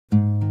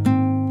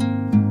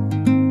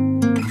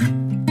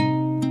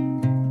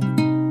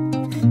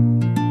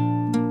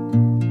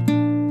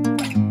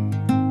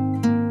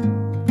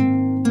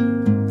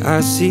I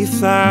see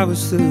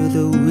flowers through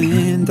the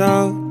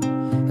window.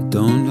 I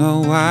don't know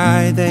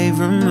why they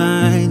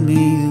remind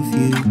me of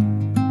you.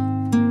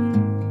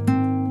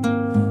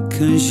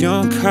 'Cause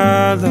your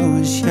color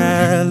was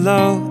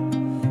yellow,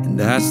 and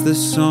that's the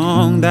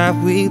song that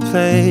we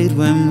played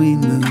when we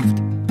moved.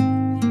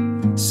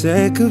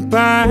 Said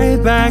goodbye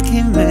back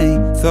in May,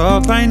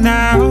 thought by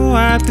now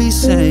I'd be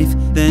safe.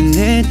 Then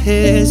it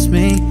hits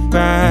me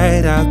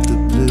right out the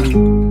blue.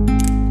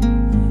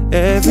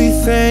 Every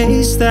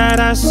face that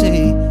I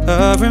see,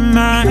 a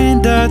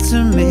reminder to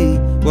me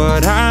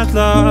what I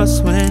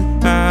lost when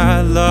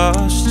I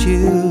lost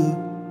you.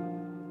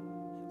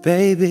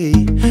 Baby,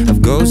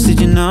 I've ghosted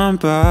your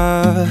number,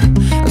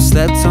 I've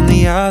slept on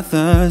the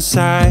other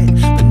side.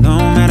 But no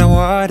matter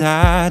what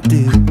I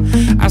do,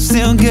 I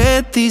still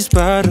get these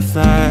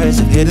butterflies.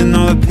 I've hidden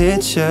all the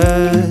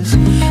pictures,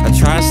 I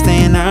try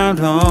staying out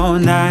all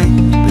night.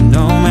 But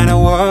no matter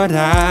what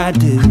I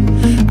do,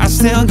 I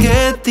still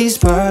get these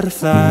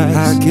butterflies.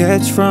 I get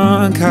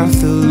drunk, I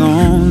feel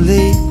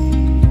lonely,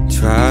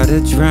 try to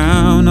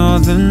drown all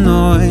the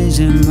noise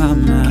in my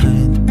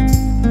mind.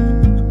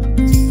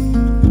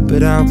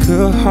 But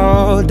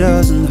alcohol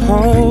doesn't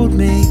hold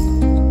me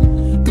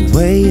the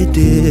way it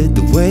did,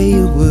 the way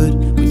it would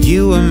when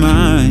you were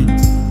mine.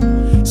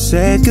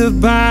 Said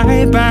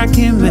goodbye back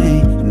in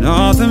May, and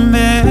all the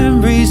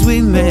memories we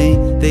made,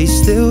 they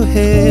still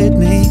hit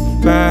me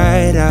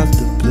right out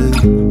the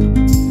blue.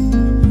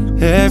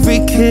 Every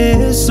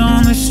kiss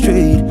on the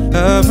street,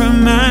 a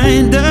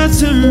reminder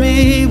to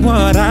me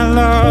what I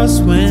lost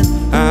when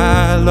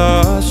I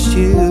lost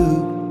you.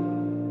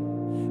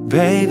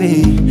 Baby,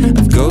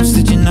 I've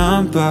ghosted your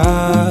number,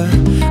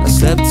 I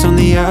slept on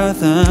the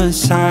other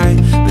side.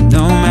 But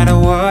no matter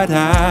what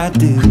I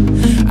do,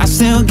 I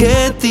still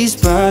get these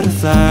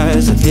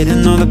butterflies. I've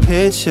hidden all the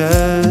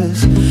pictures,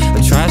 I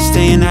try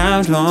staying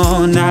out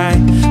all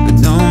night. But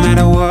no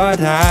matter what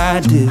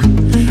I do,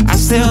 I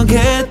still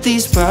get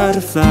these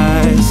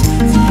butterflies.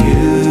 For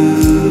you,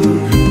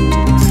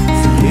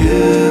 for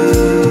you,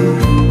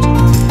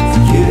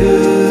 for you,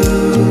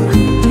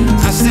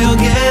 I still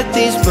get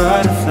these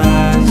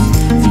butterflies.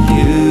 For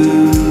you,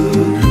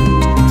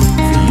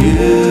 for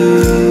you,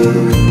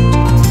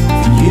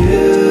 for you,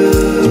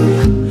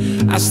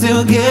 I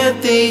still get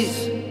these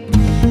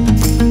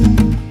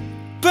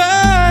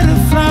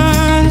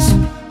butterflies.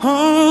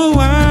 Oh,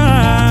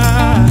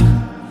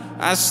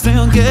 I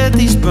still get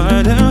these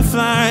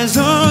butterflies.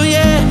 Oh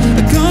yeah,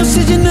 I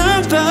ghosted your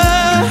number,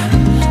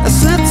 I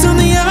slept on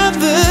the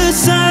other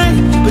side.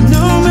 But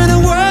no matter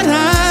what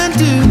I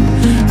do,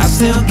 I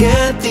still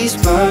get these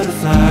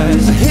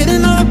butterflies. I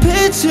hidden all the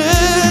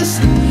pictures,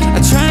 I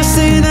try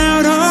staying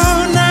out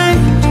all night.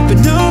 But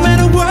no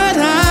matter what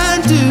I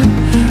do,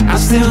 I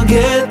still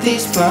get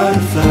these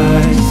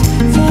butterflies.